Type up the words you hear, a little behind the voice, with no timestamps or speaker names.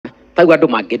tau andu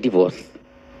mangi divorce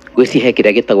gwicihe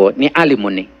kiria gitagwo ni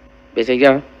alimony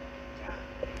becagia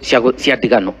cia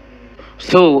ndigano.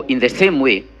 So in the same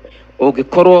way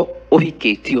ungikorwo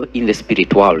uhikitio in the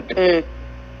spirit world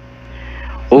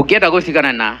ungienda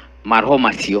gucigana na maroho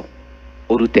macio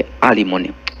urute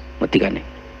alimony mutigane.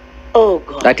 Oh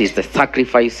God. That is the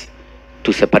sacrifice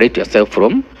to separate yourself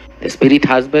from the spirit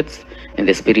husbands and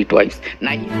the spirit wives.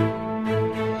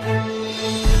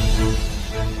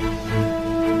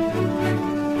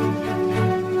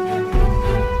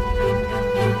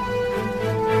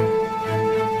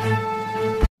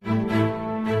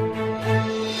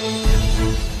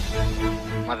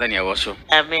 Madhani ya washo.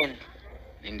 Amen.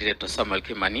 Ndiretwo Samuel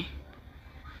Kimani.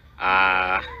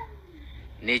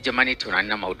 Ni jamani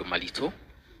tunanina maundu malitu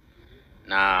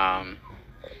na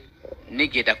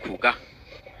nigenda kuga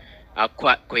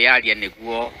kwiyaria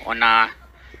niguo ona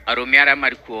arume aria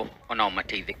marikuo ona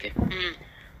umateithike.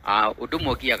 Undu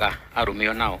mwogiaga arume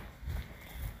onao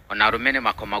ona arume ni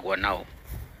makomagwo nao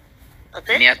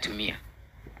ni atumia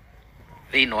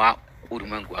thiini wa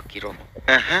ulimwengu wa kiroho.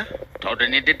 Tondu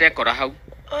ni ndekora hau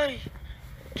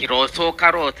kiroco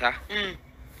karota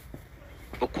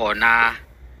ukona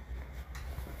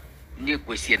ni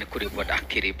gwiciria ni kuribwo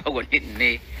ndakiri pagwo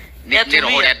ni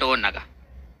roho ria ndonaga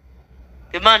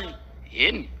Kimani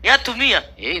ini ni atumia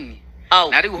ini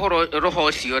au na riu roho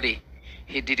ucio ri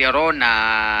hindi ria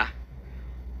rona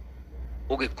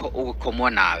ugikomwo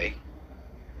nawe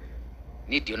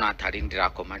ni ndiona atari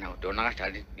ndirakoma nao ndona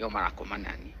atari nio marakoma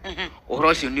nani uhoro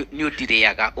ucio ni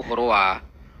utiriaga uhoro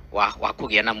wa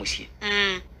kugia na mucie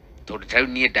tondu tariu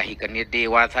ni ndahinga ni ndi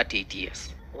wa 38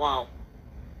 years. Wow.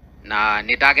 Na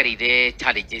ni ndagereire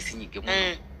challenges nyingi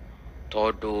muno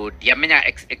tondu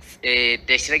ndiamenya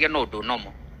ndeciragia no ndu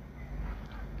nomo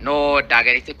no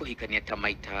ndagereire kuhikania ta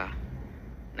maita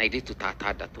na iritu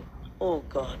tatandatu. Oh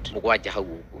God. Mugwanja hau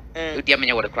uguo riu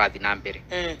ndiamenya uri kurathi na mbere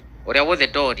uria wothe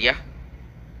ndoria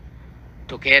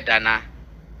tukendana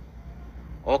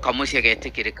oka mucie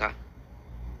getikirika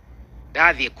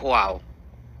ndathie kwao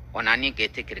ona ni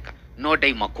ngetikirika no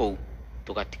ndaima kou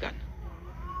tugatigana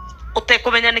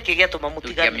utekumenya niki giatuma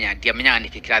mutigane. Ndiamenyaga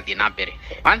niki kirathie na mbere.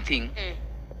 One thing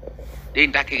ndi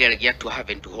ndakigeragia to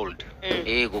have and to hold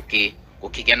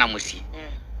gukigia na mucie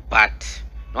but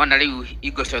nona riu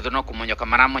igo ciothe no kumonyoka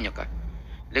maramonyoka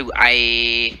riu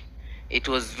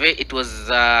it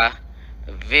was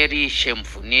very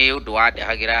shameful ni undu wa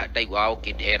ndahagira ndaigua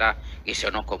ukindera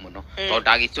giconoko muno tondu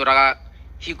ndagicuraga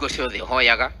hingo ciothe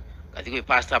hoyaga ngathi gwi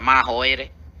pastor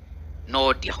mahoere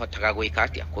no ndiahotaga gwika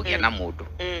atia kugia na mundu.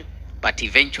 But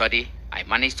eventually I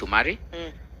managed to marry.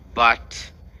 But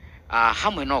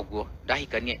hamwe noguo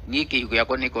ndahikania ni kihugo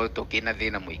yakwa niko tokina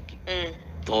thina mwingi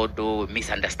tondu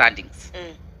misunderstandings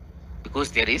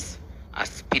because there is a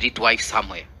spirit wife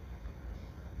somewhere.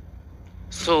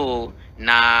 So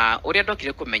na uria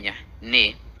ndokire kumenya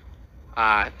ni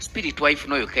spirit wife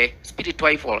no yuke spirit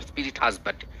wife or spirit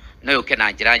husband no yuke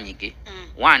na njira nyingi.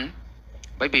 One,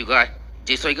 Bible yuga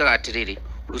Jesu yuga atiriri,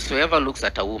 whosoever looks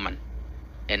at a woman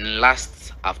and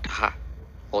lusts after her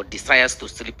or desires to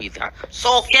sleep with her.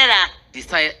 So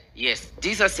desire, yes,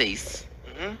 Jesus says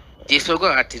Jesu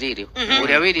yuga atiriri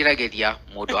uria wirirageria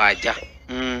mundu anja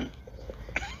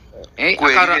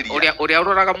uria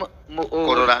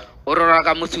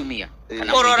uroraga mutumia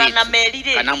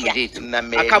kana mwiritu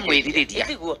akamwiririria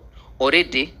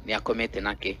already ni akomete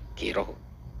nake kiroho.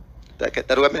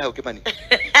 Tarugamira hau Kimani.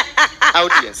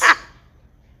 Audience.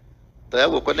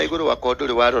 Tayaguo kona iguru wako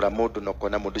nduri warora mundu no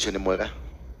kona mundu ucio ni mwega.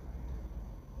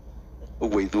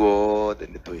 Uguo ithuothe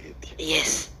ni twihitie.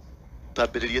 Yes.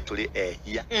 Tambiririe turi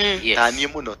ehia. Tanie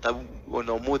muno ta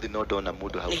ona umuthi no ndona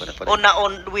mundu hau bara. Ona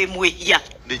wi mwihia.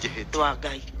 Ni jihiti. Twa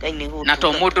Ngai. Ngai ni hu. Na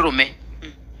to mundu rume.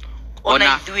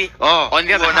 Ona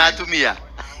ona atumia.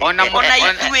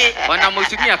 Ona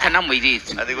mutumia kana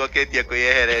mwiritu. Athigoketie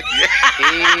kuyeheretie.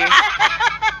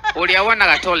 Uria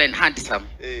wonaga tall and handsome.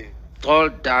 Tall,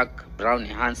 dark, brown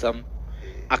and handsome.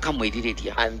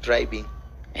 Akamwiririria. And driving.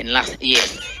 And last,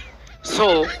 yes.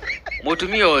 So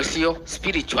mutumia ucio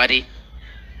spiritually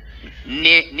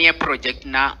ni a project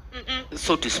na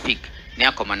so to speak ni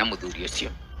akoma na muthuri ucio.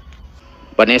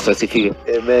 Bwana Yesu asifiwe.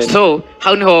 Amen. So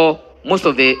how niho most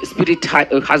of the spirit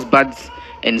husbands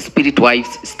and spirit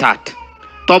wives start.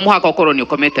 To muhaka ukorwo ni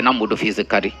ukomete na mundu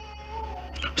physically.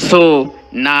 So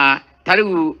na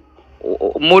tariu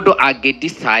mundu age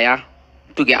desire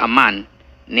to get a man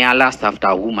ni a lust after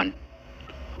a woman.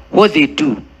 What they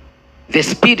do, the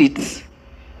spirits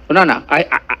unaona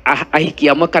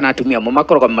ahikia mwaka na atumia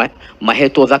makorwa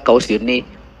mahetwo thaka ucio ni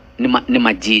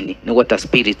majini ni water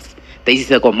spirits. They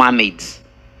say go marmaids.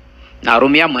 Na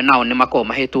arume amwe nao ni makorwa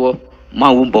mahetwo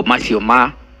maumbo macio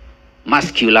ma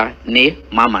muscular ne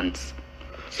mamans.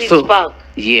 Six pack.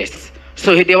 Yes.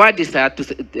 So he wa desire to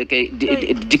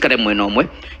dikare mweno mwe.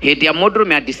 He dia modro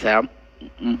me desire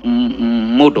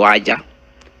modo aja.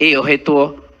 Eyo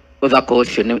hetwo uthako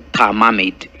ucio ni ta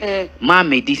marmaid.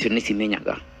 Marmaid icio ni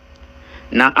cimenyaga.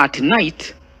 Na at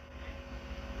night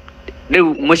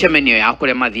riu mucemenio ya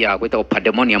kure mathia gwitagwo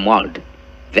pandemonium world,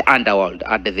 the underworld,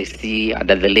 under the sea,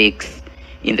 under the lakes,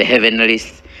 in the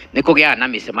heavenlies, ni kugia na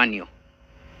micemanio.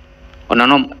 Ona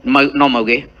no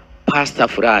mauge pastor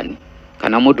fulani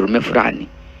kana mudurume fulani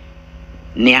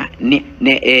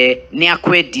ni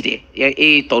akwendire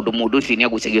tondu mundu ucio ni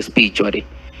agucagio spiritually,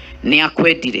 ni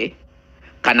akwendire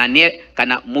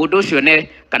kana mundu ucio ne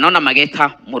kana ona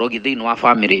mageta murogi thiini wa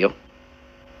family yo,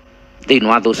 thiini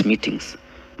wa those meetings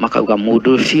makauga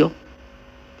mundu ucio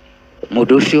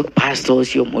pastor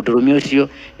ucio mudurume ucio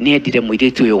ni endire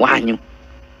muiritu uyu wanyu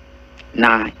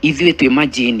na ithuĩ twĩ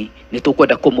majini nĩ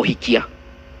tũkwenda kũmũhikia.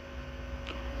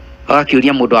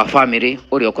 Agakiuria mũndũ wa family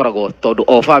ũrĩa ũkoragwo tondũ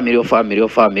o family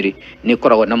nĩ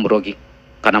ũkoragwo na mũrogi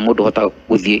kana mũndũ hota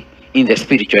gũthiĩ in the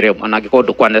spiritual realm ona angĩkorwo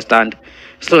ndũ understand.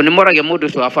 So nĩ moragia mũndũ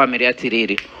ũcio wa family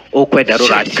atĩrĩrĩ, ũkwenda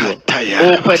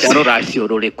rũracio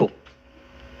rũrĩkũ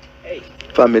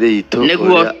family itu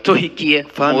nĩguo tũhikie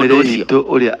mũndũ ũcio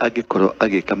ũrĩa angĩkorwo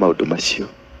agĩka maũndũ macio.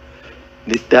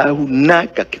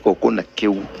 Nĩndahunanga kĩgongona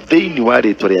kĩu thĩinĩ wa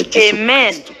rĩtwa rĩa Jesũ.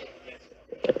 Amen.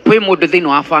 Kwĩ mũndũ thĩinĩ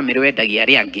wa family wendagia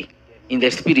arĩa angĩ in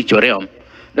the spiritual realm.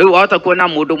 Rĩu wahota kuona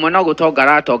mũndũ ũmwe no gũtonga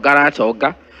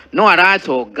aratonga no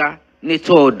aratonga nĩ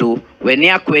tondũ we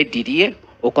nĩ akwendirie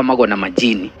ũkomagwo na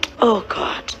majini. Oh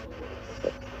God.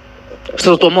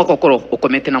 So tomoka ũkorwo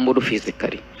ũkomete na mũndũ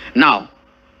physically. Now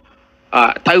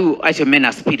tau acio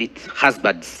mena spirit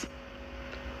husbands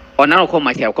ona no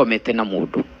koma cia ũkomete na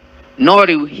mũndũ no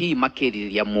riu hi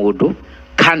makĩrĩria mũndũ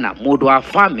kana mũndũ wa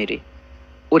family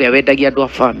ũrĩa wendagia andũ a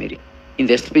family in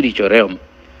the spiritual realm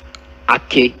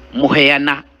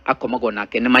akĩmũheana akomagwo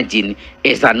nake nĩ majini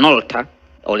as an altar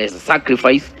or as a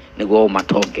sacrifice nĩguo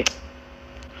matonge.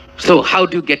 So how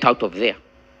do you get out of there?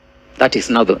 That is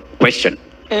now the question.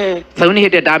 So nĩ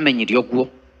hĩndĩ ndamenyire ũguo,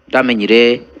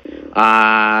 ndamenyire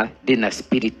ndĩna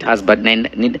spirit husband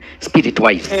and spirit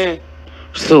wives.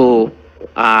 So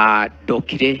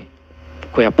ndokire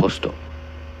kwĩ apostle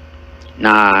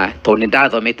na tondũ nĩ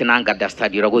ndathomete na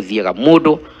ngandastadi ũrĩa gũthiaga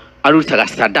mũndũ arutaga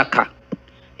sadaka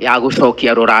ya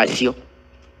gũcokia rũracio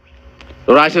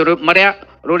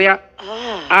rũrĩa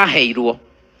aheirwo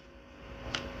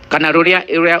kana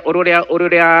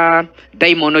rũrĩa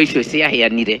daimono icio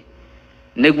ciaheanire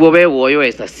nĩguo we woyo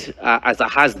as a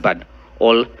husband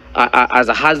or as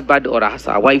a husband or as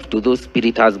a wife to those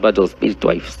spirit husbands or spirit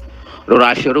wives.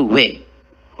 Rũracio rũu we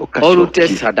orute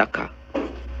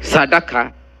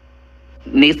sadaka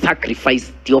ni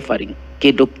sacrifice the offering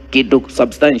kĩndũ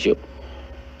substantial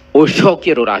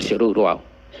ũcokie rũracio rũu rwao.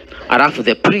 Arafu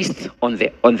the priest on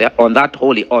that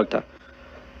holy altar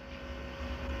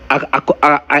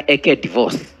eke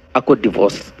divorce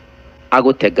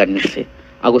agũteganishe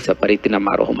agũseparate na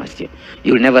maroho macio.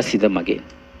 You'll never see them again.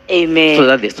 Amen. So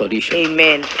that's the solution.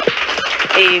 Amen.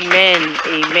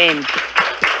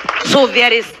 So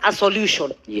there is a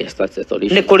solution. Yes, that's the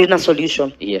solution. Nikolina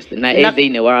solution. Yes. Na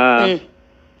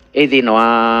either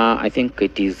I think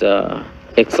it is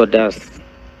Exodus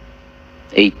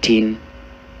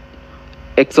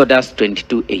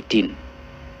 22:18.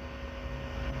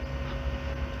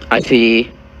 Ati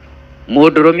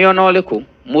mũndũrũme ona ũrĩkũ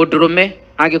mũndũrũme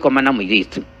angĩkoma na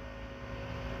mũirĩtu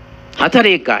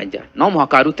hatarĩ nganja no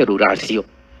mũhaka arute rũracio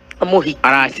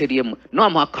aracirie no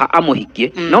mũhaka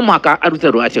amũhikie no mũhaka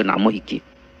arute rũracio na amũhikie.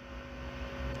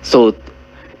 So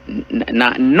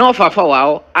no baba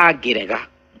wao angĩrega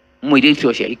mũirĩtu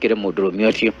ũcio ahikĩre mũndũrũme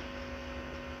ũcio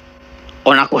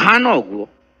ona kũhana ũguo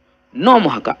no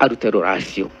mũhaka arute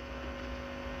rũracio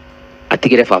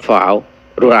atigĩre baba wao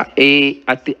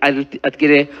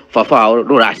atigĩre baba wao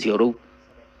rũracio rũu.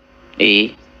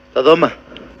 Thoma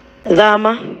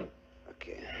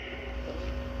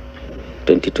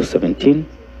 22:17.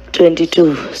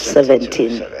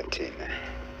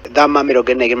 Thama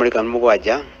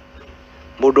 22:7.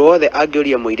 Mũndũ wothe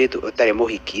angĩũria mũirĩtu ũtarĩ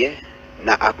mũhikie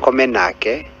na akome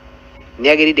nake nĩ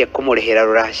agĩrĩire kũmũrĩhĩra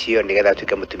rũracio nĩgetha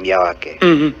atuĩke mũtumia wake.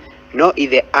 No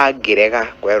ithe angĩrega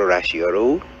kuoya rũracio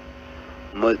rũu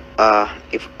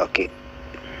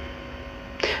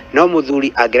no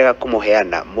mũthuri angĩrega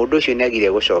kũmũheana mũndũ ũcio nĩ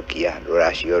agĩrĩire gũcokia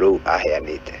rũracio rũu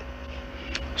aheanĩte.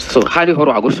 So harĩ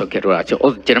ũhoro wa gũcokia rũracio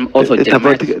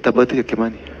tabatika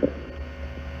Kimani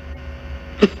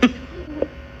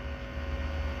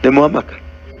nĩ mwamaka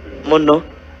mũno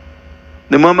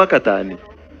nĩ mwamaka tani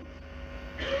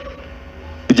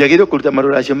Njagĩrĩirwo kũruta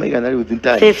marũra acio maigana rĩu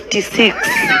thintari 56.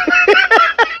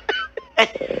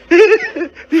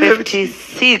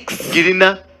 56.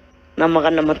 Girina Na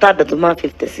magana matandatũ ma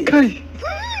 56. kai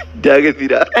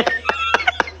ndagĩthira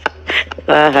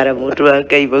Hara mũndũ wa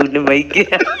Ngai bau nĩ maingĩ.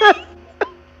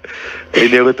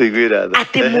 nĩ egũtũiguĩra tha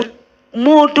Atĩ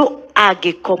mũndũ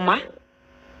angĩkoma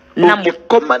na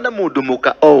ũngĩkoma na mũndũ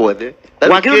mũka o wothe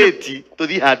tarĩkĩti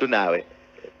tũthiĩ handũ nawe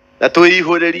na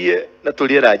twĩihũrĩrie na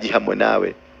tũrĩe ranji hamwe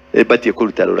nawe batie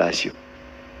kũruta rũracio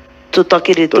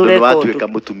tũtakĩrĩ tondũ nĩ tũrekondo. watuĩka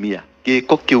mũtumia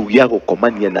gĩko kĩu gĩa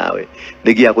gũkomania nawe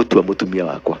nĩ gĩa gũtua mũtumia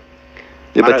wakwa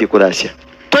nĩ batie kũracia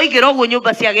Twaingĩra ũguo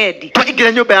nyũmba cia gendi.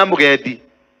 twaingĩra nyũmba ya mũgendi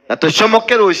na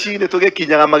tũcomoke rũcinĩ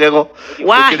tũgĩkinyaga magego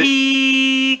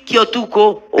Wahikia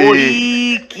ũtukũ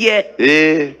ũhikie.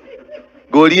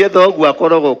 ngũrie thoguo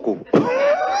akoragwo kũ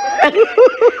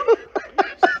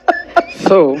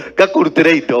So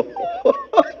ngakũrutĩra indo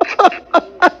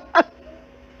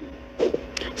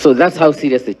so that's how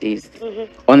serious it is.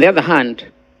 On the other hand,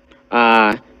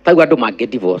 tagwa andũ mangĩ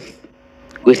divorce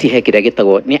gwĩcihe kĩrĩa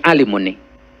gĩtagwo nĩ alimony,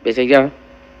 mbeca iria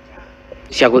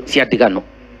cia ndigano.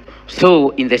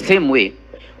 So in the same way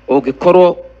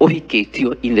ũngĩkorwo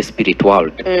ũhikĩtio in the spirit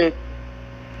world,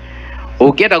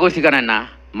 ũngĩenda gũcigana na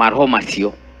maroho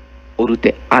macio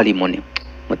urute alimony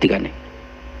mutigane.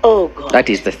 Oh God. That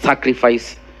is the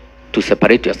sacrifice to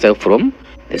separate yourself from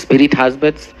the spirit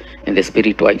husbands and the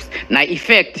spirit wives. Na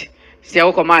effect cia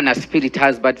gũkomana na spirit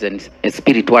husbands and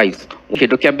spirit wives,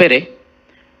 kĩndũ kĩa mbere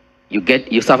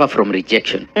you suffer from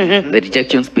rejection. The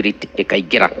rejection spirit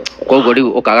ĩkaingĩra, koguo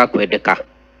rĩu ũkaga kwendeka.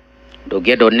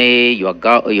 Ndũngĩendwo nĩ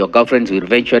your girlfriends will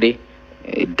eventually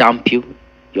dump you,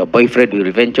 your boyfriend will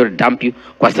eventually dump you,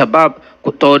 kwa sababu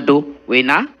tondũ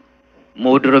wĩna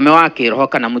mũndũrũme wa kĩroho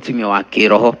kana mũtumia wa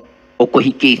kĩroho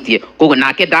ũkũhikĩtie, koguo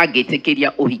nake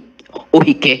ndangĩtĩkĩria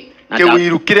ũhike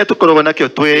kĩwĩiru kĩrĩa tũkoragwo nakĩo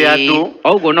twĩ andũ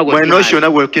mwena ũcio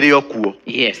naguo kĩrĩ o kuo.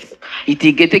 Yes,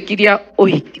 itingĩtĩkĩria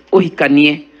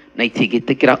ũhikanie na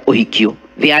itingĩtĩkĩra ũhikio.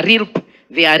 They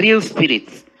are real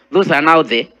spirits. Those are now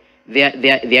they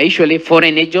are usually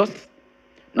foreign angels.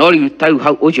 No you tell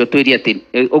how ũcio twĩria atĩ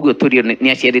ũguo tũrio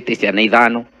nĩ aciarĩte ciana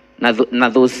ithano na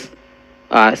those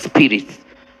spirits.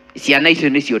 Ciana icio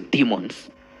nĩcio demons.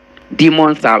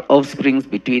 Demons are offsprings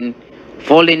between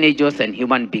fallen angels and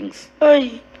human beings.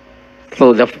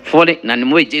 So the fallen, na nĩ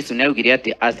mwĩ Jesu nĩ augire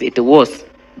atĩ as it was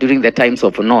during the times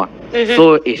of Noah,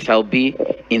 so it shall be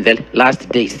in the last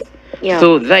days. Yeah.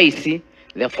 So they see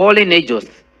the fallen angels,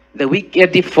 the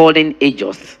wicked fallen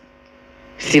angels,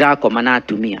 cirakoma na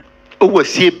atumia. Ũguo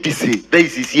ciĩ busy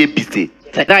ciĩ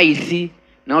busy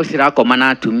no cirakoma na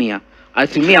atumia.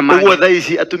 Atumia ũguo thaa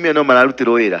ici atumia no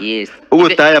mararutĩrwo wĩra. Yes. Ũguo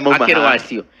taya mauma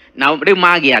acio. Na rĩu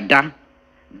magĩa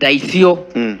nda icio,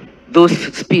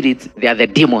 those spirits, they are the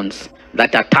demons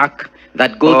that attack,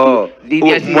 that go to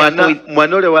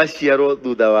mwana ũrĩa waciarwo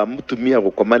thutha wa mũtumia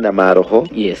gũkoma na maroho.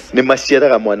 Yes. Nĩ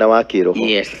maciaraga mwana wa kĩroho.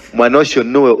 Yes. Mwana ũcio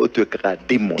nĩwe ũtuĩkaga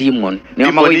demon.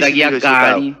 Nĩ magũithagia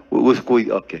ngari,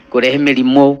 kũrehe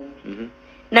mĩrimũ.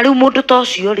 Na rĩu mũndũ ta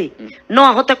ũcio rĩ no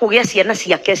ahote kũgĩa ciana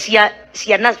ciake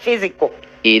ciana physical.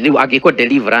 Rĩu angĩkwo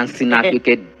deliverance na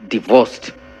atuĩke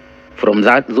divorced from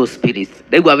those spirits.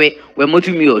 Rĩu we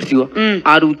mũtumia ũcio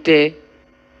arute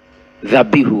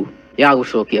thabihu ya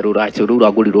gũcokia rũracio rũu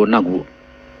rwagũrirwo naguo.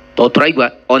 Tondũ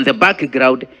tũraigua on the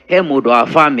background he mũndũ wa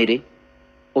family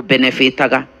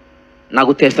ũbenefitaga na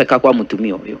gũteceka kwa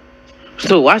mũtumia ũyũ.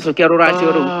 So wacokia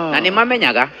rũracio rũu na nĩ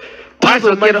mamenyaga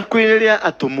mabuku-inĩ rĩa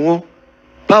Atùmia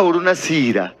Paulo na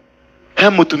Sila he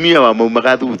mũtumia wa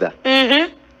maumaga thutha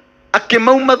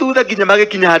akĩmauma thutha nginya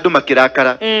magĩkinya handũ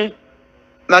makĩrakara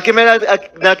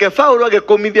nake Paulo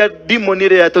agĩkũmithia demon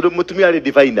ĩrĩa tondũ mũtumia arĩ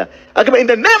diviner akĩma in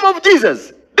the name of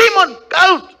Jesus demon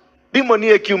out demon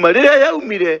ĩkiuma rĩrĩa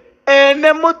yaumire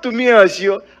ene mũtumia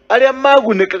ũcio arĩa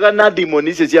magunĩkaga na demon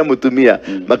icio cia mũtumia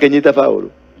makĩnyita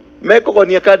Paulo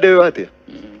mekũgonia kanda ĩyo atĩa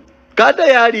kanda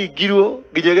yaringirwo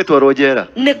nginya ĩgĩtwarwo njera.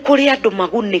 Nĩ kũrĩ andũ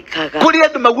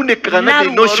magunĩkaga na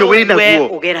thĩna ũcio wĩ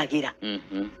naguo ũgeragĩra.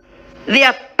 There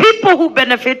are people who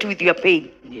benefit with your pain.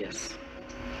 Yes.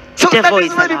 So that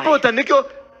is very important. Nikyo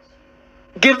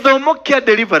gĩthomo kĩa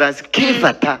deliverance kĩ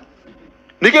bata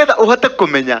nĩgetha ũhote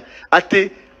kũmenya atĩ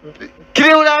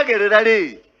kĩrĩa ũragerera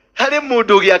rĩ harĩ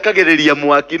mũndũ ũgĩakagĩrĩria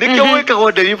mwaki nĩkĩo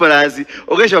gwĩkagwo deliverance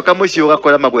ũgĩcoka mũciĩ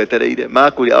ũgakora magwetereire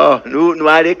makũria nĩ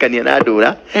warĩkania na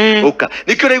Ndura ũka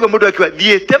nĩkĩo ũraigua mũndũ akiuga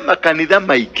thiĩte makanitha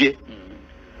maingĩ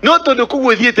no tondu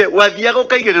kugwithiete wathiaga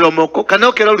ukaigerera moko kana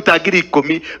ukera ruta ngiri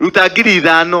 10 ruta ngiri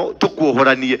 5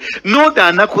 tukuohoranie no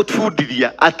ndana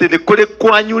kutfundithia ati ni kuri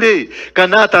kwanyu ri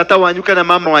kana tata wanyu kana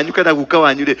mama wanyu kana guka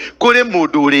wanyu ri kuri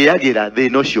mundu uriagira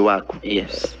thina ucio waku.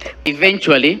 Yes,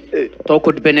 eventually to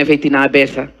could benefit na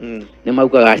besa ni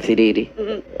maugaga atiriri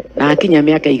na akinya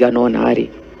miaka igana ona ri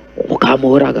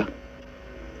mukamuraga.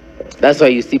 That's why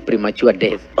you see premature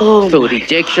death. So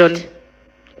rejection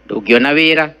ugiona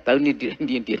wira tau ni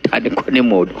ndie tande kone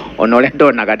mundu ona ore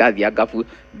ndonaga ndathia ngafu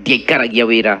ndiikaragia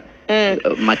wira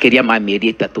makiria ma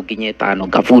mieri 3 nginya 5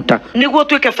 ngafuta niguo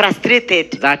tuike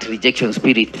frustrated. That rejection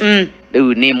spirit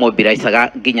riu ni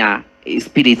mobilizaga nginya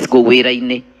spirits go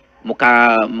wira-ini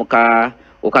muka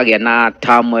ukagia na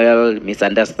turmoil,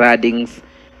 misunderstandings,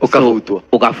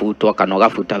 ukafutwa kana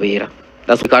ugafuta wira.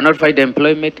 That's why we cannot find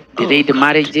employment, delayed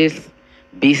marriages,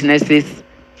 businesses,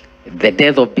 the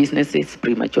death of businesses,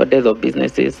 premature death of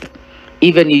businesses,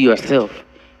 even you yourself,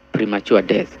 premature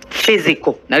death.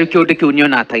 Physical. Na rikio ndiki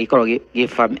uniona atagikoro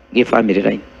gi family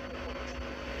line.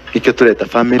 Ikio tureta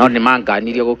family. No ni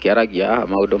manganirie gukiaragia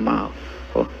maundu mao.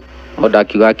 Oda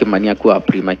kiuga Kimani akuwa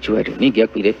premature. Ningi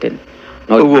akwire tene.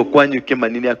 No ugo kwanyu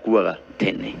Kimani ni akuaga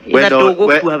tene.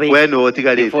 Weno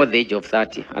otigarite before the age of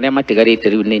 30. Aria matigarite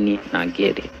riu nini na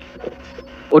ngeri.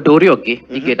 Undu uria ungi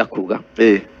ingenda kuga.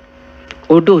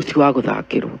 Undu ucio wa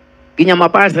guthakirwo. Ginya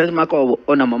mapasa mako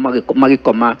ona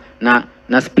magikoma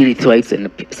na spirit wives and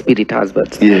spirit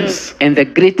husbands. Yes. And the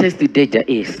greatest danger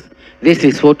is this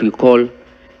is what we call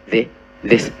the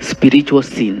spiritual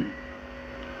sin.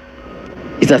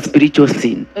 It's a spiritual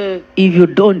sin. If you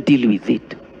don't deal with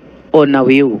it, on our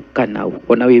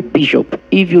way bishop,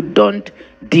 if you don't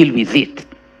deal with it,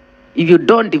 if you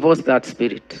don't divorce that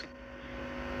spirit,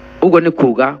 ugoni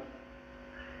kuga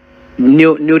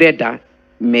nureda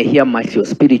mehia masio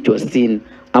spiritual sin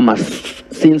ama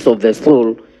sins of the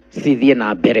soul sithie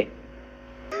na bere.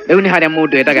 Leo ni haria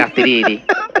mundu endaga atiriri.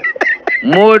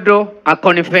 Mundu a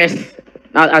confess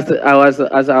as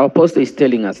our apostle is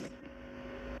telling us.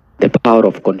 The power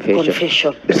of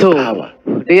confession. So,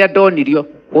 they are done.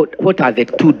 What are the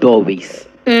two doorways?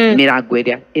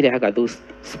 Miragweria, iraga those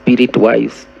spirit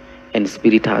wives and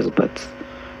spirit husbands.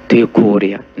 To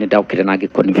Korea, nidaukira nagi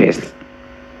confess.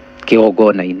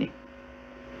 Kiogona ini.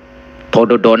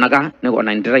 Todo donaga,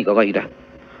 negona ndira ikogaira.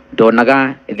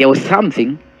 Donaga, there was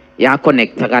something ya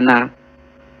connectaga na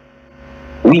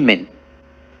women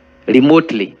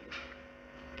remotely.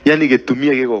 Yani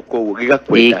gitumia gigoko ugo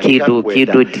gigakwenda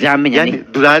kidu diramenya yani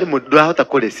durahota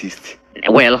ko resist.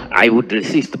 Well, I would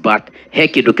resist, but he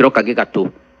kidu kiroka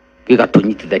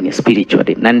gigatunyitithania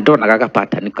spiritually na ndonaga ga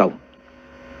pattern kau.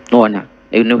 Nona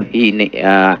you know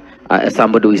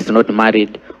somebody who is not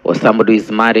married or somebody who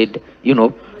is married, you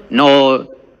know. No,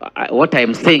 what I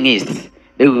am saying is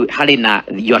halina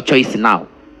your choice now.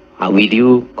 Will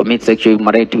you commit sexual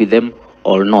immorality with them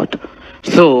or not?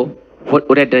 So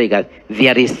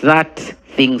there is that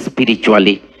thing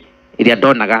spiritually.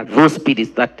 Those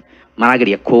spirits that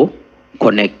maragaria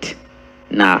connect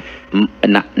na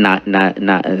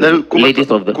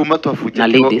ladies of the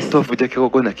ladies. Twafuja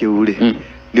kigogona kiu ri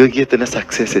ni ogiete na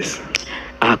successes.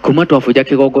 Kuma twafuja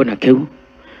kigogona kiu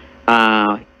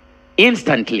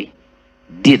instantly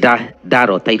did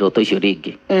daro tairoto icio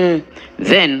ringi.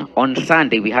 Then on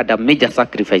Sunday we had a major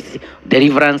sacrifice,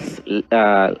 deliverance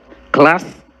class,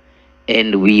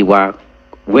 and we were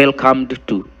welcomed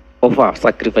to offer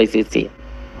sacrifices here.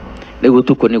 Now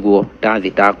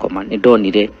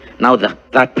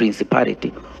that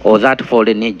principality or that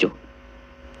fallen angel,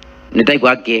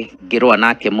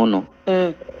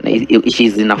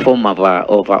 she's in a form of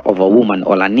a woman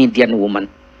or an Indian woman.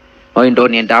 And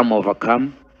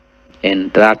overcome,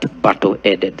 and that battle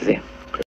ended there.